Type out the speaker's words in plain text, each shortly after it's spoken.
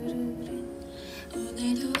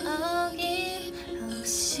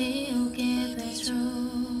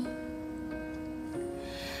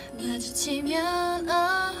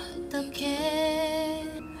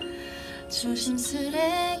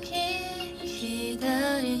조심스레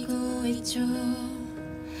기다리고 있죠.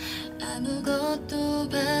 아무것도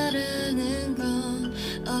바라는 건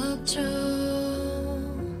없죠.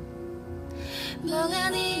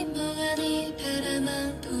 멍하니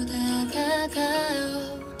바라만 보다가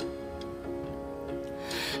가요.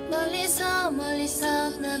 멀리서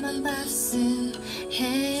나만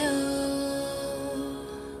박수해요.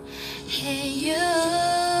 Hey you,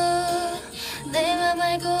 내 맘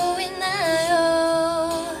알고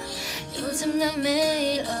있나요? 요즘 난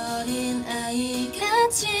매일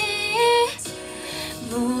어린아이같이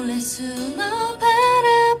몰래 숨어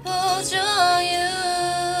바라보죠. You,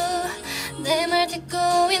 내 말 듣고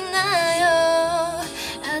있나요?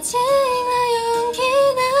 아직 나 용기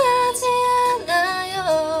나지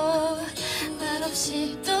않아요.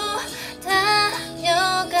 말없이 또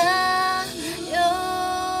다녀가요.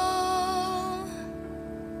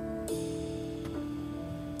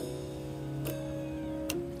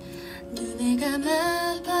 눈을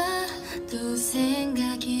감아봐도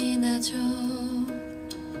생각이 나죠.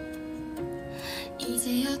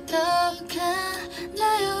 이제 어떡하나요?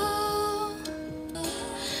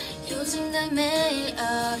 요즘 난 매일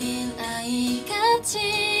어린아이같이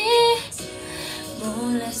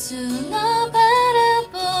몰래 숨어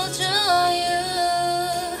바라보죠. You,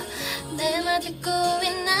 내 말 듣고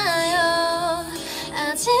있나요?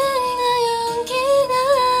 아직 나 용기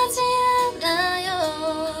나지 않아요.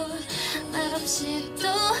 말없이 또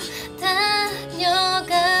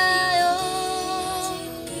다녀가요.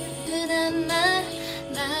 흔한 말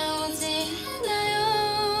나오지 않아요.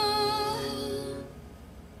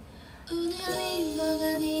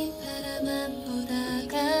 멍하니 바라만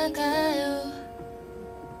보다가 가요.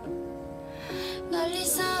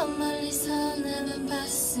 멀리서 나만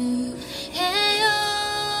박수해요.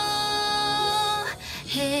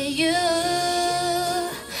 Hey you,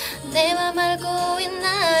 내 맘 알고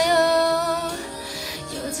있나요?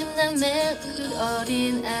 요즘 난 매일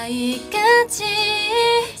어린아이같이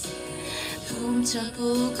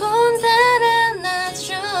훔쳐보곤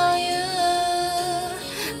달아나죠. You,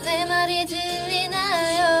 내 말이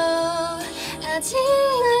들리나요? 아직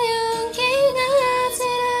나 용기 나질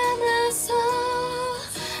않아서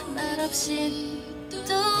말없이 또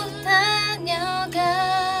다녀가.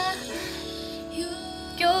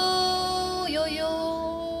 요요요,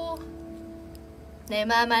 내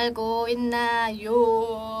맘 알고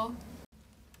있나요?